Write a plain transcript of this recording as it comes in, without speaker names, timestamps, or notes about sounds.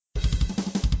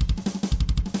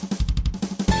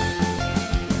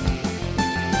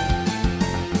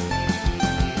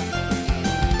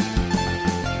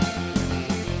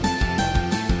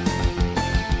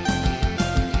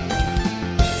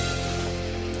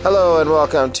Hello and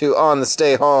welcome to On the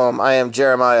Stay Home. I am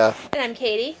Jeremiah, And I'm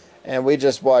Katie. and we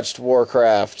just watched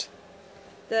Warcraft.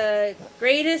 The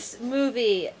greatest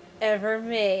movie ever I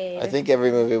made. think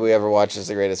every movie we ever watch is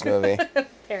the greatest movie.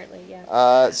 Apparently,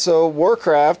 yeah. So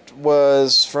Warcraft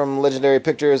was from Legendary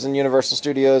Pictures and Universal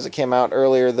Studios. It came out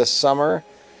earlier this summer.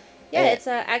 Yeah, And it's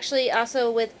actually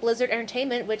also with Blizzard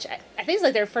Entertainment, which I think is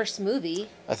like their first movie.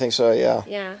 I think so, yeah.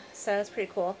 Yeah, so it's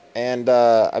pretty cool. And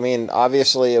I mean,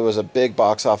 obviously, it was a big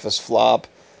box office flop.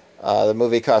 The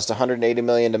movie cost 180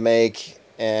 million to make,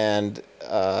 and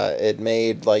it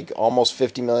made like almost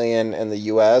 50 million in the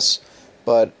U.S.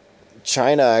 But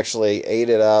China actually ate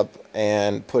it up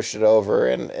and pushed it over,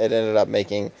 and it ended up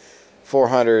making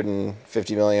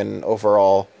 450 million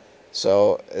overall.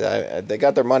 So they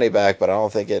got their money back, but I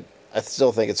don't think it. I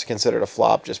still think it's considered a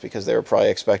flop just because they were probably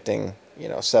expecting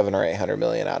 700 or 800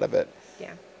 million out of it.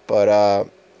 Yeah. But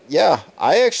yeah,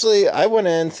 I went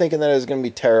in thinking that it was going to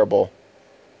be terrible,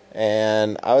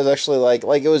 and I was actually like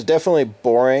it was definitely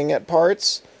boring at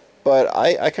parts, but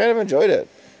I kind of enjoyed it.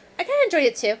 I kind of enjoyed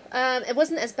it too. It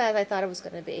wasn't as bad as I thought it was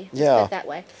going to be. Let's put Yeah. it that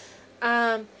way.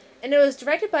 Um, and it was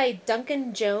directed by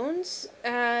Duncan Jones.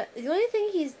 The only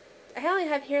thing I only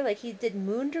have here, like, he did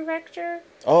Moon Director.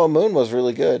 Oh, Moon was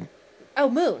really good. Oh,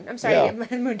 Moon. I'm sorry, Yeah.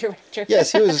 Moon Director.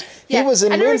 Yes, he Yeah, was I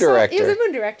in never Moon saw. He was a Director.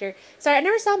 Moon Director. Sorry, I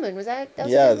never saw Moon. That was a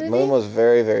Yeah, good Moon movie? was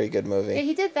very very good Yeah, movie.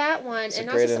 he did that one, It's a and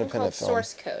also great something called independent film.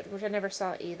 Source Code, which I never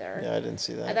saw either. Yeah, I didn't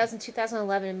see that. That was in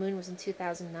 2011, and Moon was in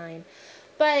 2009.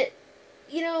 But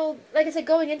like I said,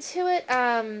 going into it,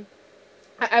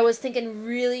 I was thinking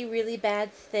really, really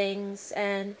bad things,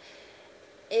 and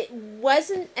it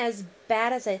wasn't as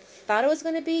bad as I thought it was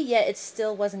going to be. Yet it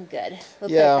still wasn't good. We'll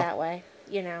put it Yeah, that way.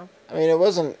 You know. I mean it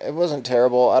wasn't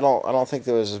terrible. I don't think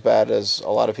it was as bad as a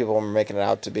lot of people were making it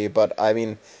out to be. But I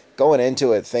mean, going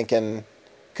into it thinking,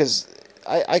 because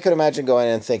I could imagine going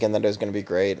in thinking that it was going to be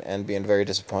great and being very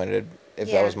disappointed if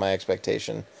that Yeah. was my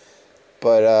expectation.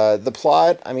 But the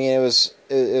plot, I mean, it was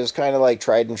kind of like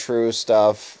tried and true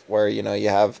stuff where you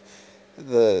have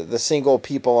the single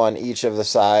people on each of the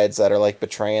sides that are like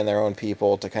betraying their own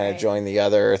people to kind of Right. join the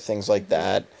other, things like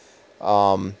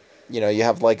Mm-hmm. that. You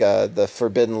have like the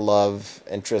forbidden love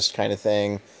interest kind of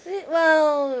thing.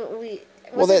 Well,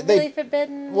 Well, was it really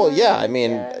forbidden well, yeah. I love?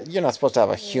 mean, Yeah. you're not supposed to have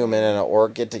a human Yeah. and an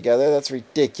orc get together. That's Well,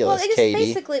 ridiculous, I guess Katie.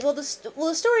 basically, the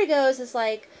story goes is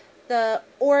like the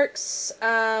orcs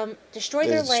destroyed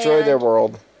They their destroyed their land,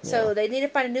 world. Yeah. so they need to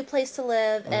find a new place to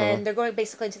live, Mm-hmm. and they're going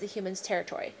basically into the humans'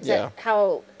 territory. Is that Yeah.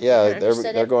 how you Yeah. kind of They're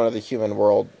understood they're it? going to the human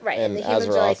world Right, and in the humans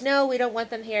are like, Azeroth. no, we don't want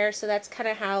them here, so that's kind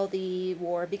of how the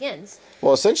war begins.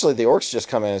 Well, essentially, the orcs just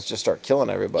come in and just start killing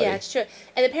Yeah, everybody, it's true.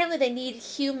 And apparently, they need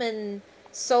human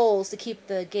souls to keep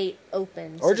the gate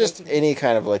open, or so they just can, any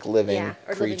kind of like living yeah,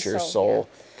 or living creature soul, yeah. soul,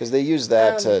 because they use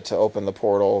that Um, to open the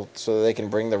portal so that they can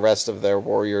bring the rest of their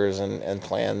warriors and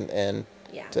plan and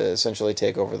yeah. to essentially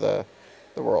take over the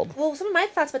world. Well, some of my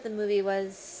thoughts about the movie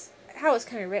was how it's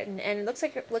kind of written, and it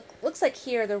looks like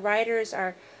here the writers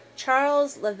are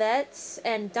Charles Levetts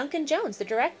and Duncan Jones, the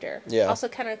director, Yeah. also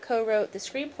kind of co-wrote the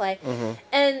screenplay, Mm-hmm.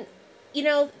 and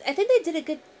I think they did a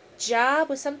good job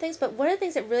with some things, but one of the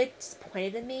things that really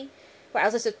disappointed in me, where I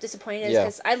was just disappointed, is Yeah.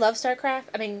 because I love StarCraft.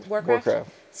 I mean Warcraft. Warcraft.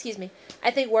 Excuse me.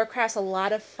 I think Warcraft's a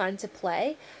lot of fun to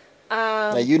play.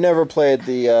 Now Um, you never played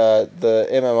the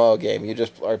MMO game. You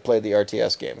just played the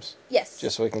RTS games. yes,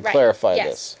 Just so we can right, clarify yes,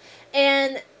 this.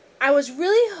 and I was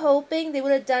really hoping they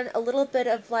would have done a little bit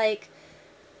of like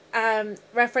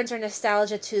reference or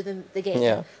nostalgia to the game.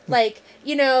 Yeah. Like,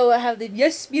 have the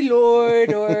yes, me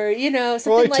lord, or,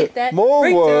 something Right. like that. More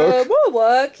Right, work. more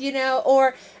work,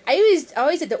 or I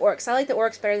always did the orcs. I like the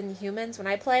orcs better than the humans when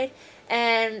I played.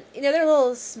 And, they're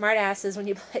little smartasses when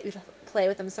you play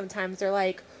with them sometimes. They're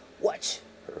like, what?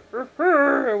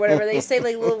 Or whatever. They say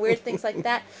like little weird things like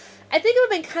that. I think it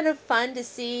would have been kind of fun to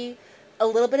see a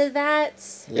little bit of that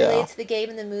Yeah. related to the game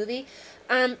and the movie.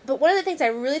 But one of the things I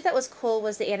really thought was cool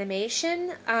was the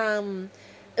animation.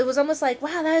 It was almost like,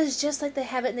 wow, that is just like they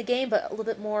have it in the game, but a little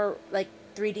bit more like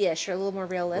 3D-ish or a little more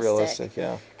realistic. Realistic.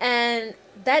 Yeah. And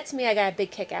that to me, I got a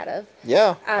big kick out of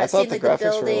Yeah. I thought seeing the like the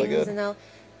graphics were really buildings good. and all.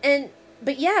 And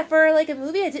but yeah, for like a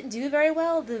movie I didn't do very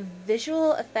well, the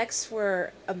visual effects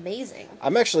were amazing.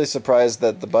 I'm actually surprised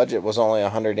that the budget was only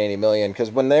 180 million because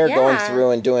when they're going Yeah.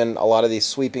 through and doing a lot of these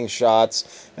sweeping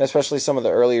shots, and especially some of the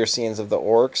earlier scenes of the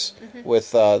orcs Hmm. with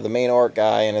the main orc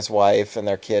guy and his wife and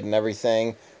their kid and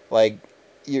everything, like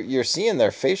you're seeing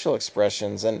their facial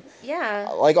expressions and Yeah.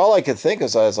 like all I could think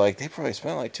is I was like they probably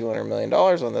spent like $200 million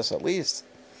on this at least.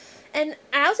 And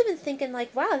I was even thinking,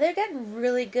 like, wow, they're getting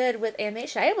really good with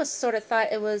animation. I almost sort of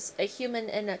thought it was a human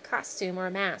in a costume or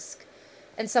a mask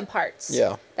in some parts.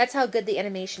 Yeah. That's how good the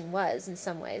animation was in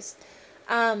some ways.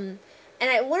 And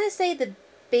I want to say the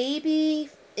baby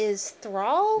is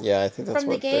Thrall Yeah, I think that's from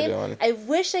the what they're game. doing. I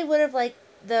wish they would have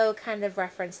though kind of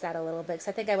referenced that a little bit because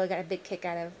I think I would have got a big kick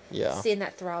out of Yeah. seeing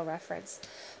that Thrall reference.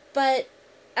 But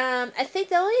I think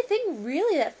the only thing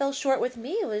really that fell short with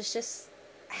me was just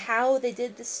how they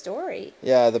did the story.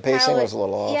 Yeah, the pacing How was it, a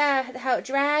little off. yeah, how it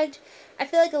dragged. I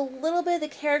feel like a little bit of the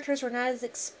characters were not as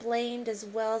explained as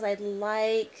well as I'd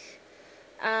like.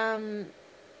 Um,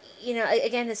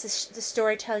 again, the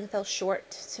storytelling fell short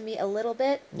to me a little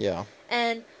bit. Yeah.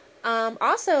 And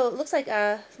also, it looks like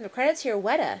from the credits here,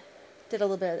 Weta did a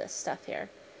little bit of this stuff here.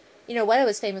 Weta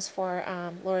was famous for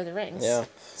Lord of the Rings, Yeah.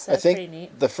 so I that's think pretty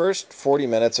neat. the first 40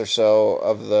 minutes or so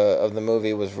of the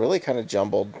movie was really kind of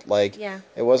jumbled. Like Yeah.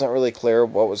 it wasn't really clear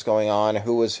what was going on,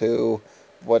 who was who,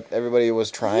 what everybody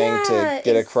was trying to Yeah,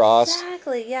 get across.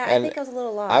 exactly. Yeah, I And think I was a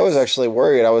little I was lost. actually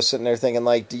worried. I was sitting there thinking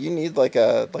like, do you need like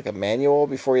a manual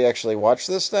before you actually watch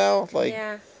this now? Like,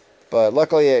 Yeah, but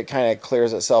luckily it kind of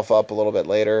clears itself up a little bit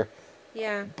later.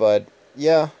 yeah. But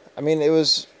yeah, I mean it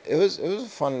was a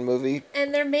fun movie.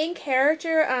 And their main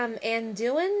character,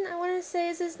 Anduin, I want to say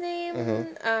is his Hmm.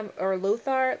 name, or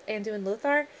Lothar, Anduin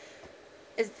Lothar.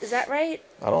 Is that right?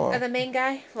 I don't know. The main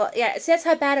guy? Well, yeah. See, that's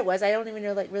how bad it was. I don't even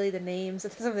know really the names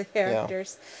of some of the Yeah.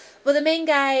 characters. Well, the main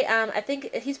guy, I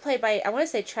think he's played by I want to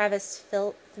say Travis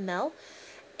Fimmel,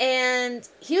 and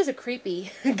he was a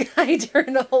creepy guy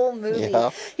during the whole movie. Yeah.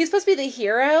 He's supposed to be the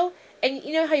hero, and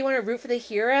you know how you want to root for the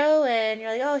hero, and you're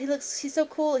like, oh, he's so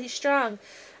cool, he's strong.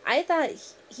 I thought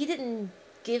he didn't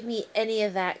give me any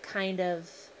of that kind of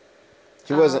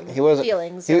He wasn't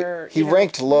feelings or he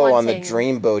ranked low on the wanting.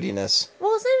 dreamboatiness.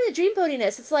 Well, it's not even the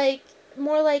dreamboatiness. It's like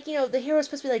more like the hero's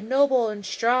supposed to be like noble and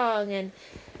strong, and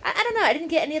I don't know. I didn't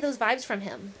get any of those vibes from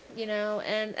him,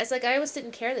 And it's like I always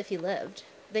didn't care if he lived,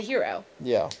 the hero,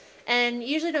 Yeah. and you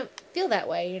usually don't feel that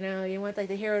way. You want like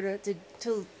the hero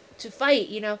to fight.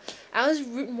 I was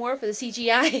rooting more for the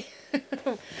CGI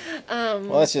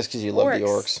Well, that's just because you love the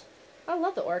orcs. orcs. I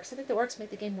love the orcs. I think the orcs make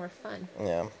the game more fun.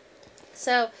 Yeah.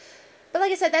 So, but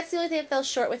like I said, that's the only thing that fell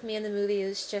short with me in the movie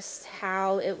is just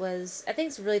how it was. I think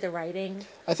it's really the writing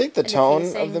I think the and the tone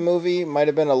of the pacing. movie might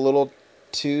have been a little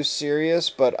too serious,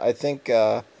 but I think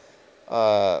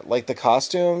like the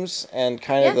costumes and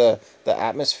kind of Yeah, the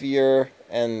atmosphere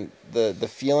and the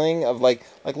feeling of like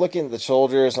looking at the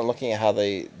soldiers and looking at how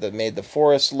they made the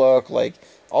forest look like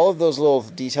all of those little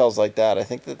details like that. I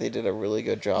think that they did a really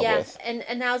good job yeah, with.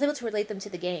 and I was able to relate them to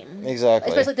the game, Exactly.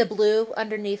 especially the blue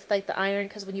underneath like the iron,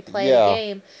 because when you play the Yeah.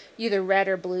 game, you either red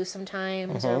or blue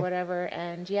sometimes or Hmm. whatever,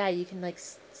 and yeah, you can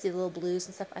see the little blues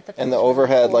and stuff. I thought that And the was really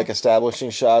overhead like cool.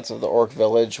 establishing shots of the orc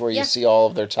village where you Yeah, see all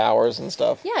of their towers and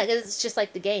stuff. yeah, because it's just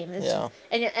like the game. Yeah.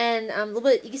 And a little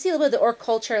bit you can see a little bit of the orc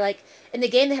culture. Like in the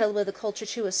game, they had a little bit of the culture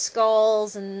too, with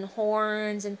skulls and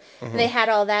horns, and Hmm. they had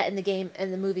all that in the game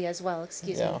and the movie as well.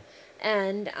 Excuse Yeah. me.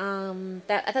 And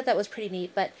that I thought that was pretty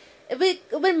neat, but. It'd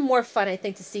been more fun, I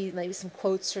think, to see maybe some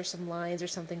quotes or some lines or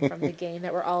something from the game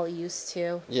that we're all used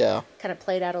to. Yeah. Kind of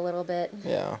played out a little bit.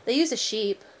 Yeah. They used a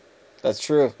sheep. That's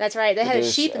true. That's right. They They had a do.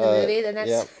 sheep in the movie, and Yeah.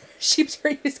 that's sheeps are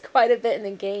used quite a bit in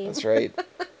the game. That's right. All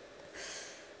right.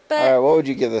 But What would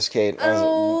you give this, Kate?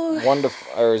 oh,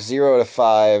 Or 0 to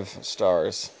 5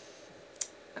 stars.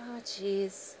 oh,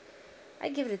 jeez,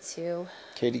 I'd give it a 2.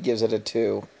 Katie gives it a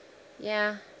 2.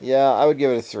 Yeah, Yeah, I would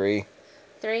give it a 3.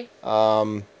 3.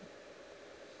 Um,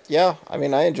 yeah, I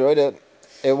mean, I enjoyed it.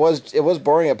 It was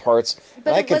boring at parts, and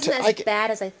But it wasn't as bad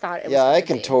as I thought it was yeah, I gonna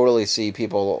can be. totally see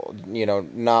people,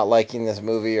 not liking this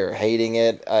movie or hating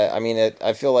it. I mean,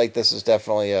 I feel like this is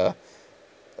definitely a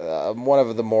one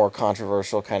of the more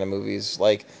controversial kind of movies.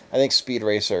 Like, I think Speed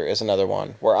Racer is another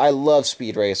one where I love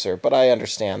Speed Racer, but I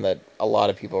understand that a lot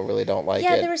of people really don't like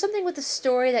Yeah, it. there was something with the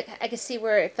story that I could see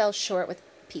where it fell short with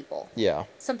people. Yeah.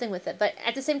 Something with it, but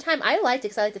at the same time, I liked it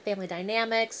because I liked the family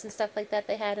dynamics and stuff like that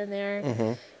they had in there.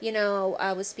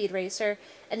 Mm-hmm. With Speed Racer,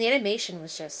 and the animation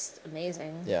was just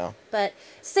amazing. Yeah. But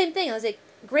same thing, I was like,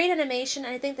 great animation.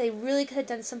 And I think they really could have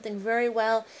done something very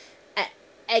well.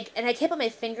 And I can't put my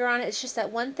finger on it. It's just that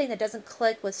one thing that doesn't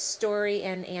click with story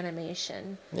and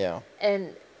animation, Yeah.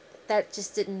 and that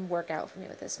just didn't work out for me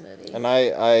with this movie. And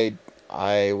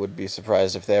I would be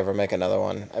surprised if they ever make another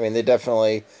one. I mean, they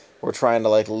definitely were trying to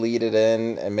like lead it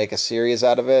in and make a series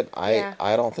out of it. Yeah.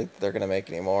 I don't think they're gonna make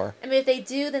any more. I mean, if they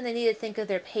do, then they need to think of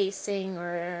their pacing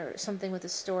or something with the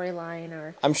storyline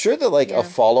or I'm sure that like a yeah.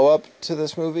 follow up to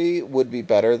this movie would be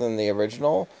better than the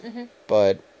original, Hmm.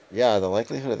 but yeah, the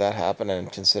likelihood of that happening,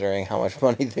 considering how much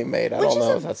money they made, I Which don't is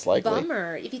know if a that's likely.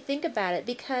 bummer if you think about it,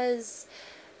 because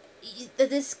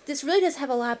this really does have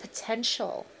a lot of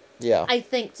potential. Yeah. I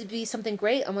think, to be something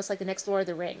great, almost like the next Lord of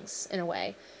the Rings in a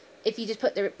way. If you just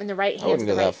put it in the right I hands wouldn't of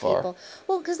the go that right far. people,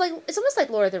 well, because like it's almost like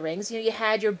Lord of the Rings. You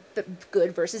had your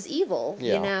good versus evil,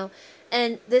 Yeah.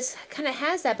 and this kind of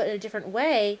has that, but in a different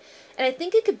way. And I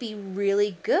think it could be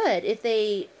really good if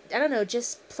they, I don't know,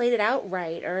 just played it out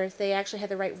right, or if they actually had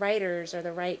the right writers or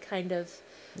the right kind of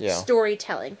Yeah.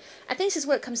 storytelling. I think this is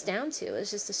what it comes down to. It's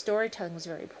just the storytelling was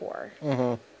very poor.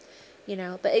 Mm-hmm.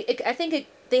 But I think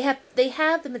they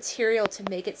have the material to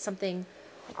make it something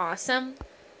awesome,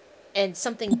 and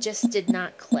something just did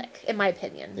not click, in my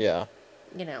opinion. Yeah.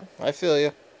 You know, I feel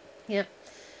you. yeah.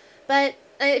 But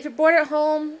if you're bored at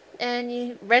home and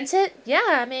you rent it, yeah,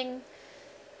 I mean,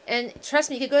 and trust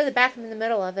me, you could go to the bathroom in the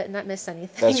middle of it and not miss That's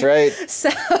anything. right. So,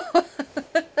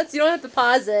 so you don't have to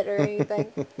pause it or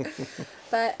anything.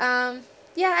 But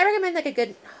yeah, I recommend like a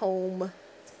good home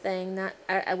thing. Not,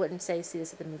 I wouldn't say see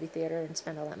this at the movie theater and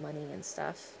spend all that money and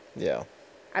stuff. Yeah.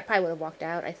 I probably would have walked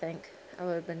out. I think I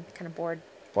would have been kind of bored.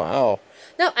 Wow.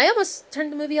 No, I almost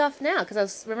turned the movie off now because I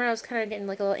was kind of getting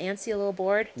like a little antsy, a little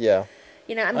bored. Yeah.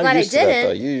 I'm I'm glad I used to that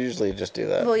though. didn't. You usually just do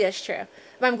that. Well, yes, true.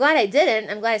 But I'm glad I didn't.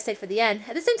 I'm glad I stayed for the end.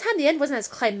 At the same time, the end wasn't as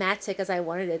climactic as I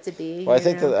wanted it to be. Well, I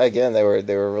think that again they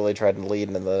were really trying to lead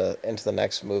into the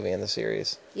next movie in the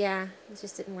series. Yeah, it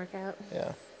just didn't work out.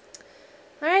 Yeah.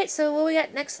 All right, so what we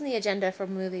got next on the agenda for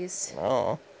movies?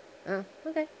 Oh. Oh,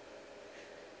 okay.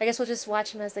 I guess we'll just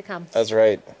watch them as they come. That's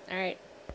right. All right.